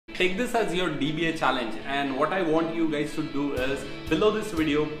take this as your DBA challenge, and what I want you guys to do is below this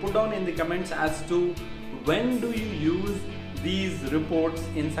video put down in the comments as to when do you use these reports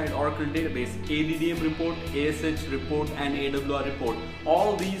inside Oracle database: ADDM report, ASH report and AWR report.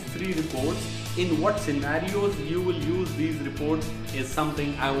 All these three reports, in what scenarios you will use these reports is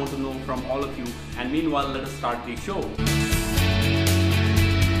something I want to know from all of you. And meanwhile, let us start the show.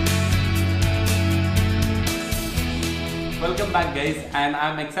 Welcome back guys, and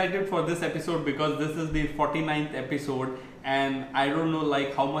I'm excited for this episode because this is the 49th episode, and I don't know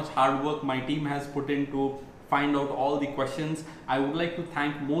like how much hard work my team has put into find out all the questions. I would like to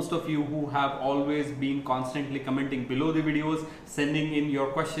thank most of you who have always been constantly commenting below the videos, sending in your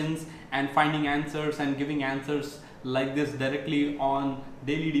questions and finding answers and giving answers like this directly on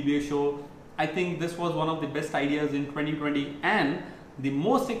Daily DBA Show. I think this was one of the best ideas in 2020, and the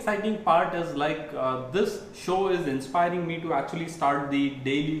most exciting part is this show is inspiring me to actually start the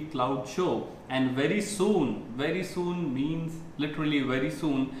Daily Cloud Show, and very soon means literally very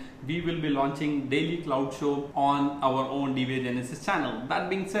soon, we will be launching Daily Cloud Show on our own DBA Genesis channel. That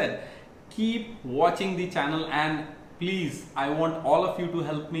being said, keep watching the channel, and please, I want all of you to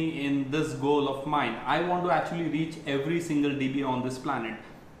help me in this goal of mine. I want to actually reach every single DBA on this planet.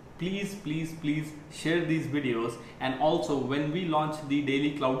 Please share these videos, and also when we launch the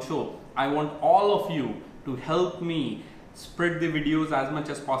Daily Cloud Show, I want all of you to help me spread the videos as much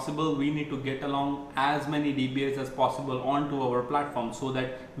as possible. We need to get along as many DBAs as possible onto our platform so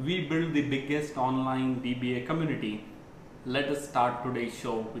that we build the biggest online DBA community. Let us start today's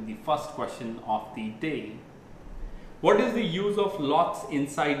show with the first question of the day. What is the use of locks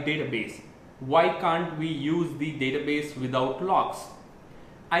inside database? Why can't we use the database without locks?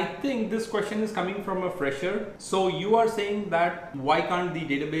 I think this question is coming from a fresher. So you are saying that why can't the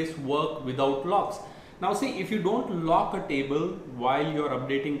database work without locks? Now see, if you don't lock a table while you're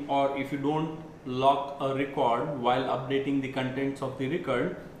updating, or if you don't lock a record while updating the contents of the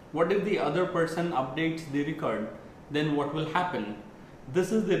record, what if the other person updates the record? Then what will happen?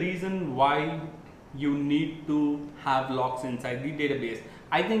 This is the reason why you need to have locks inside the database.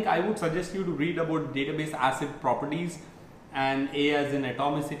 I think I would suggest you to read about database ACID properties, and A as in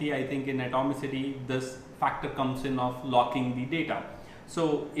atomicity. I think in atomicity this factor comes in of locking the data.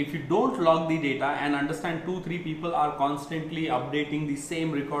 So if you don't lock the data and understand 2-3 people are constantly updating the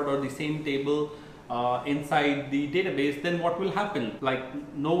same record or the same table inside the database, then what will happen? Like,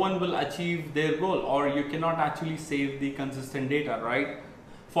 no one will achieve their goal, or you cannot actually save the consistent data, right?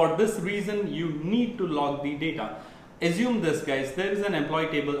 For this reason, you need to log the data. Assume this guys, there is an employee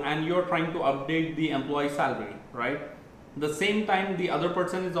table and you're trying to update the employee salary, right? The same time the other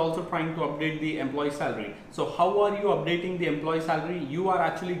person is also trying to update the employee salary. So how are you updating the employee salary? You are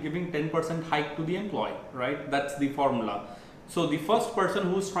actually giving 10% hike to the employee, right? That's the formula. So the first person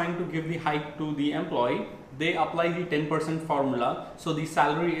who's trying to give the hike to the employee, they apply the 10% formula. So the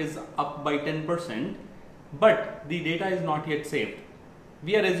salary is up by 10%, but the data is not yet saved.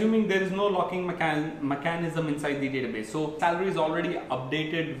 We are assuming there is no locking mechanism inside the database. So salary is already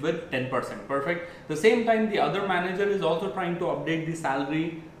updated with 10%. Perfect. The same time the other manager is also trying to update the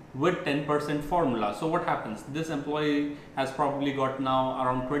salary with 10% formula. So what happens? This employee has probably got now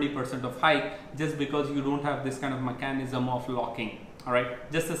around 20% of hike just because you don't have this kind of mechanism of locking.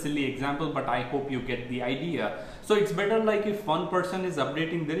 Alright, just a silly example, but I hope you get the idea. So it's better like if one person is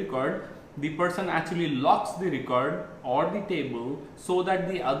updating the record, the person actually locks the record or the table so that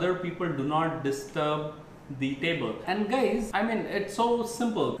the other people do not disturb the table. And guys, I mean, it's so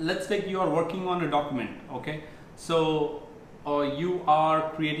simple. Let's take you are working on a document, okay? So you are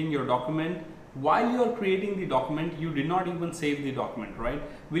creating your document. While you are creating the document, you did not even save the document, right?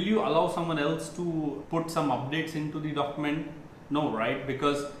 Will you allow someone else to put some updates into the document? No, right?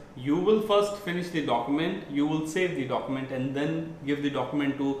 Because you will first finish the document, you will save the document, and then give the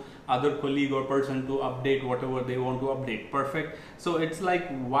document to other colleague or person to update whatever they want to update. Perfect. So it's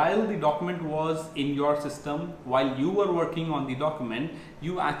like while the document was in your system, while you were working on the document,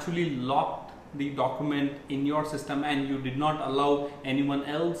 you actually locked the document in your system and you did not allow anyone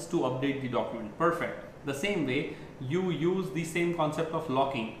else to update the document. Perfect. The same way, you use the same concept of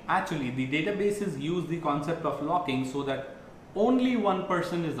locking. Actually, the databases use the concept of locking so that only one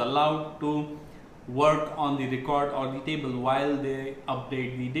person is allowed to work on the record or the table while they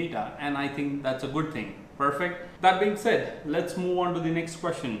update the data, and I think that's a good thing. Perfect. That being said, let's move on to the next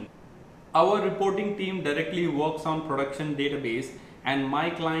question. Our reporting team directly works on production database, and my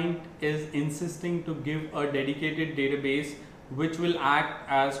client is insisting to give a dedicated database which will act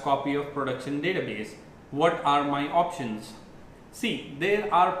as copy of production database. What are my options? See,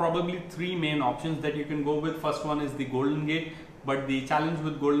 there are probably three main options that you can go with. First one is the Golden Gate. but the challenge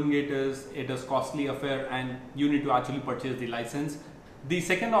with Golden Gate is it is costly affair and you need to actually purchase the license. The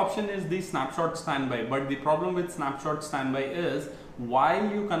second option is the snapshot standby, but the problem with snapshot standby is while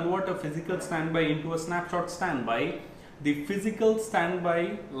you convert a physical standby into a snapshot standby, the physical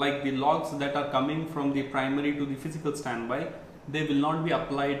standby, like the logs that are coming from the primary to the physical standby, they will not be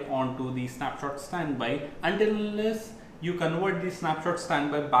applied onto the snapshot standby unless you convert the snapshot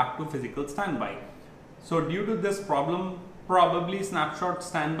standby back to physical standby. So due to this problem, probably snapshot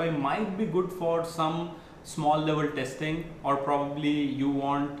standby might be good for some small level testing, or probably you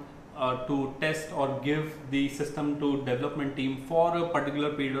want to test or give the system to development team for a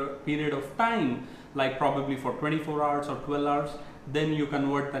particular period of time, like probably for 24 hours or 12 hours, then you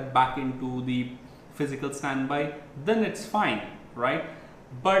convert that back into the physical standby, then it's fine, right?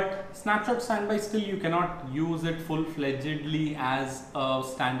 But snapshot standby, still you cannot use it full-fledgedly as a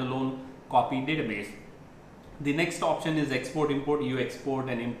standalone copy database. The next option is export import. You export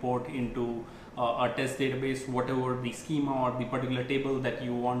and import into a test database whatever the schema or the particular table that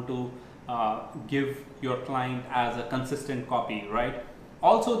you want to give your client as a consistent copy, right?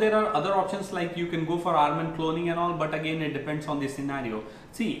 Also, there are other options like you can go for RMN cloning and all, but again it depends on the scenario.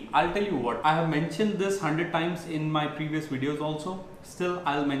 See, I'll tell you what, I have mentioned this 100 times in my previous videos also, still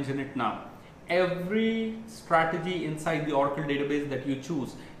I'll mention it now. Every strategy inside the Oracle database that you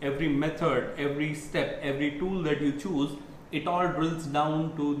choose, every method, every step, every tool that you choose, it all drills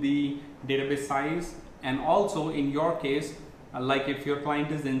down to the database size. And also in your case, like if your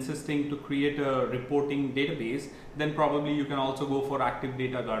client is insisting to create a reporting database, then probably you can also go for Active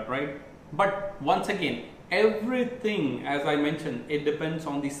Data Guard, right? But once again, everything, as I mentioned, it depends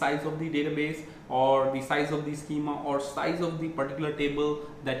on the size of the database or the size of the schema or size of the particular table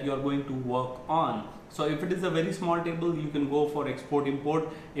that you are going to work on. So if it is a very small table, you can go for export import.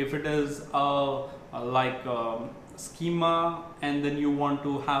 If it is schema and then you want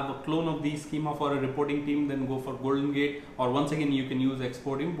to have a clone of the schema for a reporting team, then go for Golden Gate, or once again you can use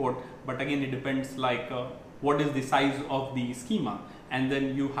export import. But again, it depends what is the size of the schema. And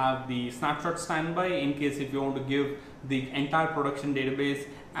then you have the snapshot standby in case if you want to give the entire production database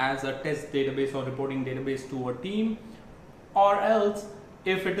as a test database or reporting database to a team, or else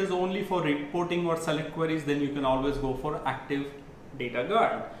if it is only for reporting or select queries, then you can always go for Active Data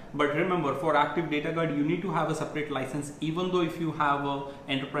Guard. But remember, for Active Data Guard you need to have a separate license. Even though if you have a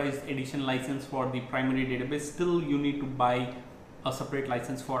enterprise edition license for the primary database, still you need to buy a separate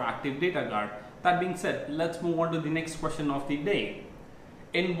license for Active Data Guard. That being said, let's move on to the next question of the day.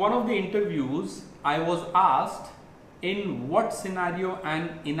 In one of the interviews, I was asked in what scenario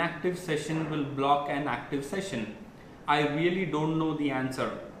an inactive session will block an active session. I really don't know the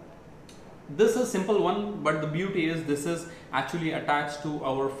answer. This is a simple one, but the beauty is this is actually attached to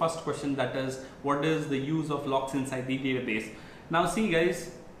our first question, that is, what is the use of locks inside the database? Now see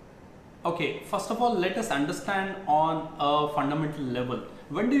guys, okay, first of all, let us understand on a fundamental level.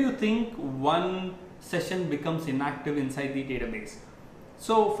 When do you think one session becomes inactive inside the database?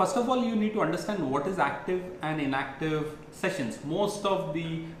 So first of all, you need to understand what is active and inactive sessions. Most of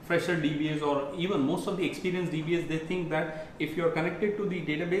the fresher DBAs or even most of the experienced DBAs, they think that if you're connected to the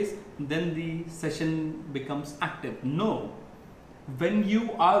database, then the session becomes active. No. When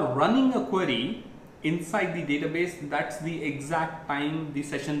you are running a query inside the database, that's the exact time the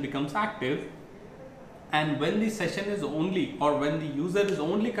session becomes active. And when the session is only, or when the user is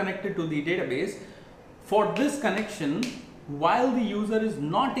only connected to the database, for this connection, while the user is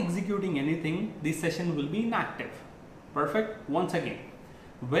not executing anything, the session will be inactive. Perfect. Once again,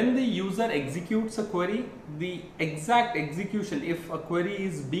 when the user executes a query, the exact execution, if a query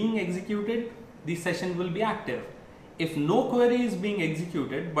is being executed, the session will be active. If no query is being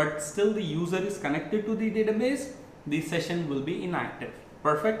executed, but still the user is connected to the database, the session will be inactive.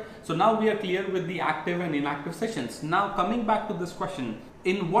 Perfect. So now we are clear with the active and inactive sessions. Now coming back to this question,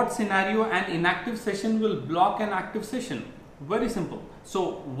 in what scenario an inactive session will block an active session? Very simple.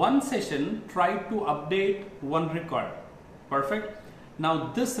 So one session tried to update one record. Perfect.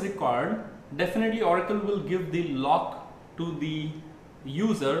 Now this record, definitely Oracle will give the lock to the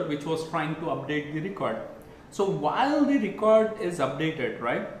user which was trying to update the record. So while the record is updated,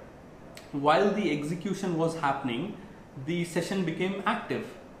 right, while the execution was happening, the session became active.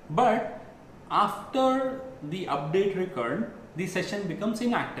 But after the update record, the session becomes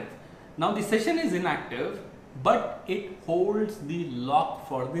inactive. Now the session is inactive, but it holds the lock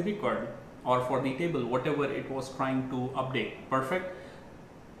for the record or for the table, whatever it was trying to update. Perfect.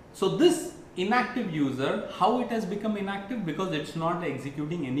 So this inactive user, how it has become inactive? Because it's not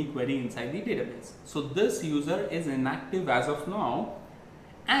executing any query inside the database. So this user is inactive as of now,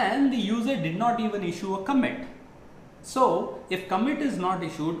 and the user did not even issue a commit. So if commit is not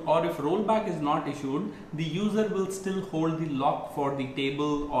issued or if rollback is not issued, the user will still hold the lock for the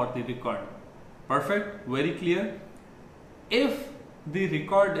table or the record. Perfect, very clear. If the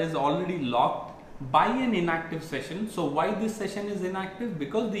record is already locked by an inactive session, so why this session is inactive?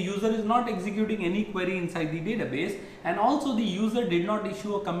 Because the user is not executing any query inside the database, and also the user did not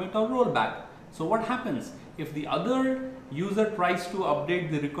issue a commit or rollback. So what happens? If the other user tries to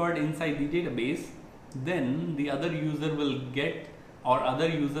update the record inside the database, then the other user will get, or other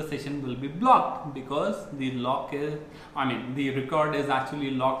user session will be blocked, because the the record is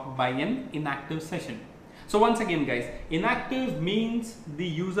actually locked by an inactive session. So once again guys, inactive means the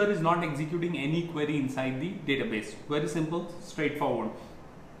user is not executing any query inside the database. Very simple, straightforward.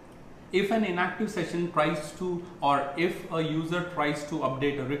 If an inactive session tries to, or if a user tries to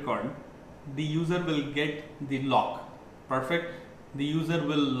update a record, the user will get the lock. Perfect. The user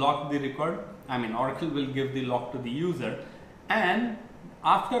will lock the record. Oracle will give the lock to the user, and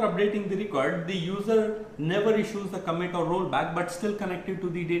after updating the record, the user never issues the commit or rollback, but still connected to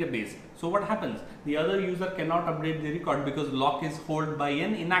the database. So what happens? The other user cannot update the record because lock is held by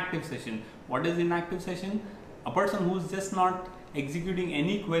an inactive session. What is inactive session? A person who is just not executing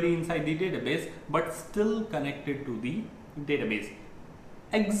any query inside the database, but still connected to the database.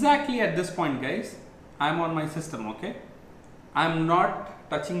 Exactly at this point guys, I am on my system, okay? I am not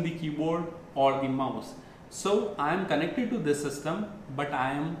touching the keyboard or the mouse. So I am connected to this system, but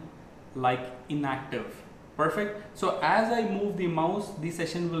I am like inactive. Perfect. So as I move the mouse, the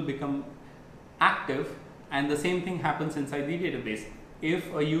session will become active, and the same thing happens inside the database.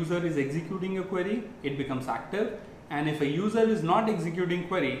 If a user is executing a query, it becomes active, and if a user is not executing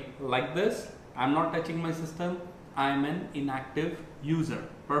query like this, I'm not touching my system, I am an inactive user.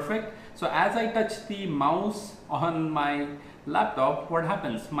 Perfect. So as I touch the mouse on my laptop, what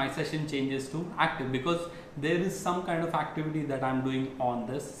happens? My session changes to active because there is some kind of activity that I'm doing on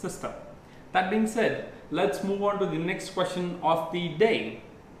this system. That being said, let's move on to the next question of the day.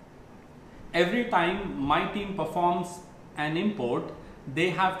 Every time my team performs an import,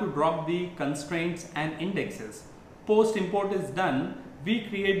 they have to drop the constraints and indexes. Post import is done, we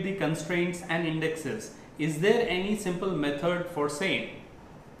create the constraints and indexes. Is there any simple method for same?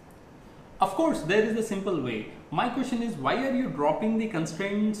 Of course, there is a simple way. My question is, why are you dropping the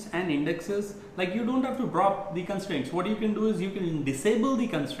constraints and indexes? Like, you don't have to drop the constraints. What you can do is you can disable the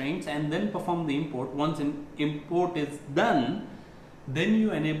constraints and then perform the import. Once import is done, then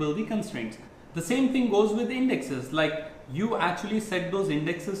you enable the constraints. The same thing goes with indexes. Like, you actually set those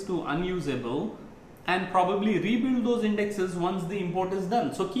indexes to unusable and probably rebuild those indexes once the import is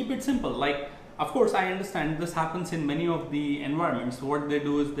done. So keep it simple. Like, of course, I understand this happens in many of the environments. What they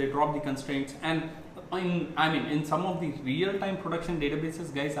do is they drop the constraints, and in some of the real-time production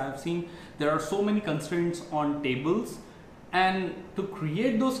databases, guys, I've seen there are so many constraints on tables, and to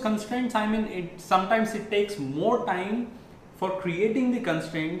create those constraints, sometimes it takes more time for creating the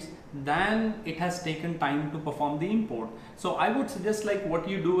constraints than it has taken time to perform the import. So I would suggest, like, what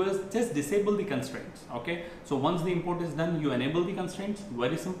you do is just disable the constraints. Okay, so once the import is done, you enable the constraints.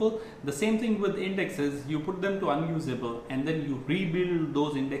 Very simple. The same thing with indexes, you put them to unusable and then you rebuild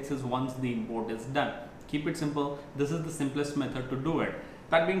those indexes once the import is done. Keep it simple. This is the simplest method to do it.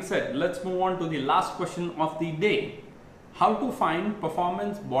 That being said, let's move on to the last question of the day. How to find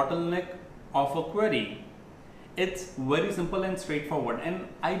performance bottleneck of a query? It's very simple and straightforward, and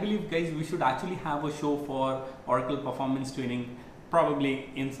I believe, guys, we should actually have a show for Oracle performance tuning probably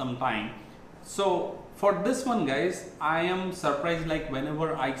in some time. So for this one, guys, I am surprised, like,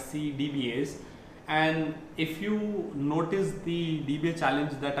 whenever I see DBAs, and if you notice the DBA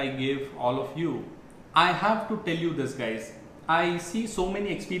challenge that I gave all of you, I have to tell you this, guys. I see so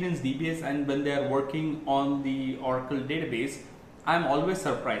many experienced DBAs, and when they are working on the Oracle database, I'm always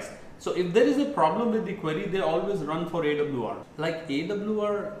surprised. So if there is a problem with the query, they always run for AWR. Like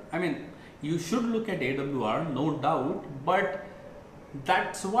AWR, you should look at AWR, no doubt, but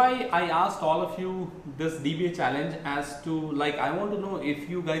that's why I asked all of you this DBA challenge as to, like, I want to know if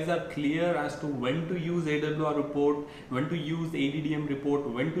you guys are clear as to when to use AWR report, when to use ADDM report,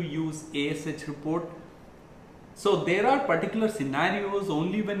 when to use ASH report. So there are particular scenarios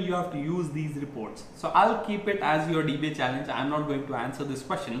only when you have to use these reports. So I'll keep it as your DBA challenge. I'm not going to answer this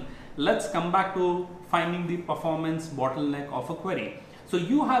question. Let's come back to finding the performance bottleneck of a query. So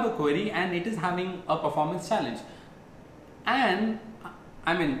you have a query and it is having a performance challenge. And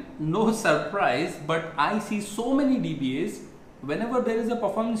no surprise, but I see so many DBAs, whenever there is a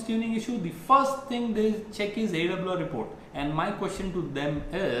performance tuning issue, the first thing they check is AWR report. And my question to them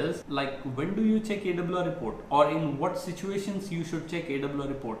is, like, when do you check AWR report, or in what situations you should check AWR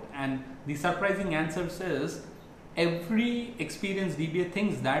report? And the surprising answer is, Every experienced DBA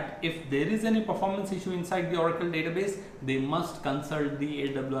thinks that if there is any performance issue inside the Oracle database, they must consult the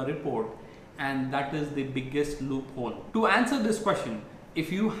AWR report, and that is the biggest loophole. To answer this question,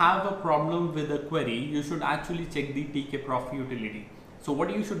 if you have a problem with a query, you should actually check the tkprof utility. So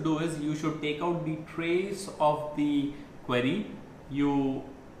what you should do is you should take out the trace of the query, you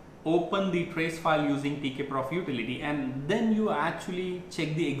open the trace file using tkprof utility, and then you actually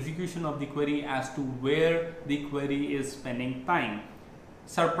check the execution of the query as to where the query is spending time.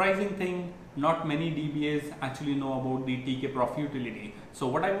 Surprising thing, not many DBAs actually know about the tkprof utility. So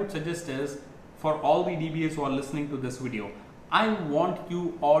what I would suggest is, for all the DBAs who are listening to this video, I want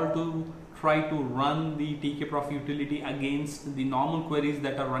you all to try to run the tkprof utility against the normal queries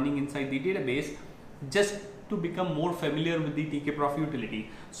that are running inside the database, just to become more familiar with the tkprof utility.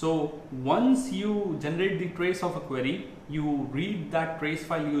 So once you generate the trace of a query, you read that trace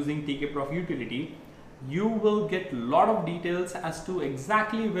file using tkprof utility, you will get a lot of details as to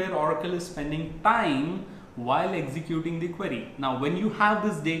exactly where Oracle is spending time while executing the query. Now when you have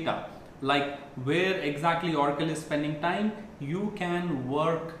this data, like where exactly Oracle is spending time, you can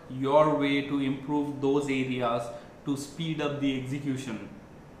work your way to improve those areas to speed up the execution.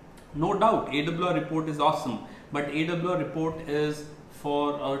 No doubt AWR report is awesome, but AWR report is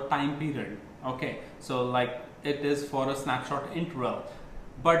for a time period, okay? So like it is for a snapshot interval.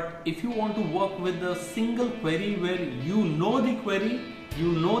 But if you want to work with a single query where you know the query,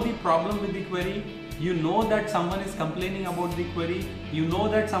 you know the problem with the query, you know that someone is complaining about the query, you know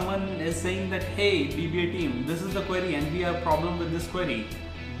that someone is saying that, hey DBA team, this is the query and we have a problem with this query,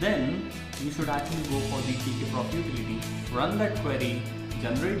 then you should actually go for the tkprof utility, run that query,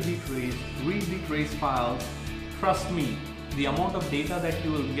 generate the trace, read the trace file. Trust me, the amount of data that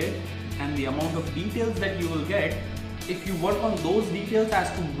you will get and the amount of details that you will get, if you work on those details as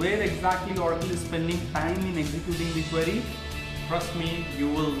to where exactly Oracle is spending time in executing the query, trust me, you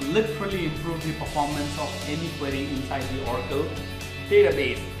will literally improve the performance of any query inside the Oracle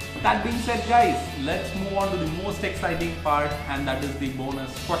database. That being said guys, let's move on to the most exciting part, and that is the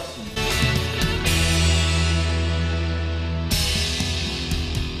bonus question.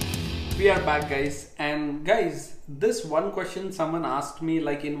 We are back guys, and guys, this one question someone asked me,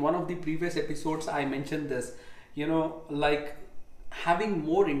 like in one of the previous episodes I mentioned this, you know, like having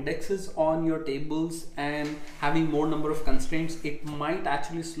more indexes on your tables and having more number of constraints, it might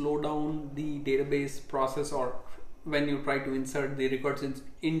actually slow down the database process, or when you try to insert the records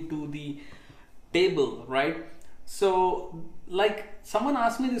into the table, right? So like someone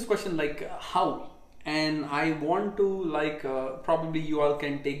asked me this question, like how? And I want to like probably you all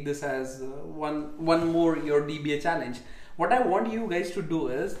can take this as one more your DBA challenge. What I want you guys to do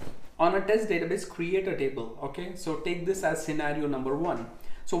is, on a test database, create a table. Okay, so take this as scenario number 1.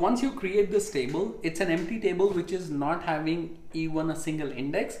 So once you create this table, it's an empty table which is not having even a single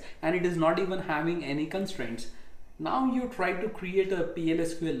index, and it is not even having any constraints. Now you try to create a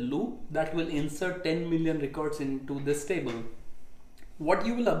PLSQL loop that will insert 10 million records into this table. What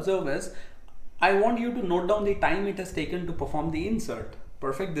you will observe is, I want you to note down the time it has taken to perform the insert.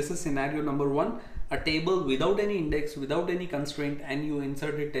 Perfect. This is scenario number 1, a table without any index, without any constraint, and you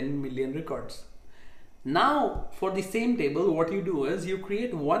inserted 10 million records. Now for the same table, what you do is you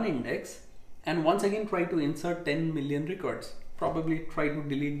create one index and once again try to insert 10 million records. Probably try to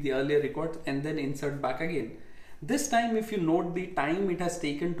delete the earlier records and then insert back again. This time, if you note the time it has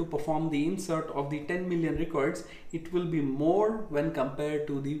taken to perform the insert of the 10 million records, it will be more when compared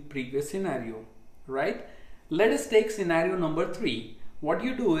to the previous scenario, right? Let us take scenario number 3. What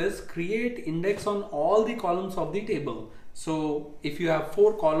you do is create index on all the columns of the table. So if you have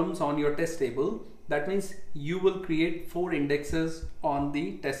 4 columns on your test table, that means you will create 4 indexes on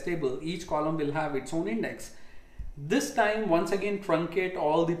the test table. Each column will have its own index. This time, once again, truncate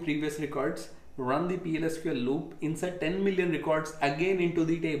all the previous records, run the PLSQL loop, insert 10 million records again into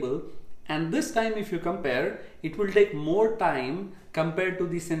the table, and this time if you compare, it will take more time compared to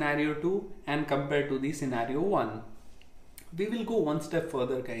the scenario 2 and compared to the scenario 1. We will go one step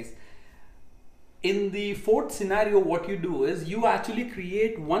further, guys. In the 4th scenario, what you do is you actually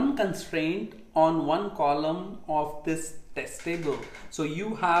create one constraint on one column of this test table. So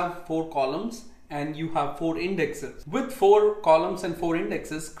you have 4 columns and you have 4 indexes. With 4 columns and 4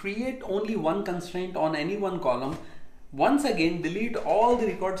 indexes, create only one constraint on any one column. Once again, delete all the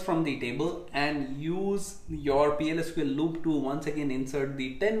records from the table and use your PLSQL loop to once again insert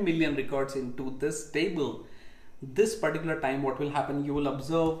the 10 million records into this table. This particular time, what will happen, you will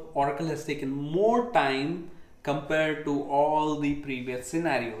observe Oracle has taken more time compared to all the previous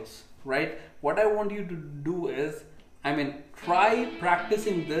scenarios, right? What I want you to do is, try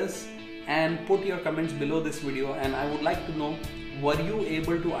practicing this and put your comments below this video, and I would like to know, were you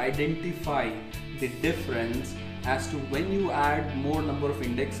able to identify the difference as to when you add more number of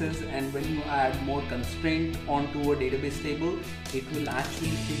indexes and when you add more constraint onto a database table, it will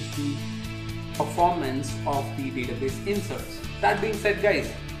actually hit the performance of the database inserts. That being said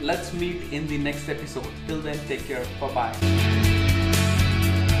guys, let's meet in the next episode. Till then, take care. Bye bye.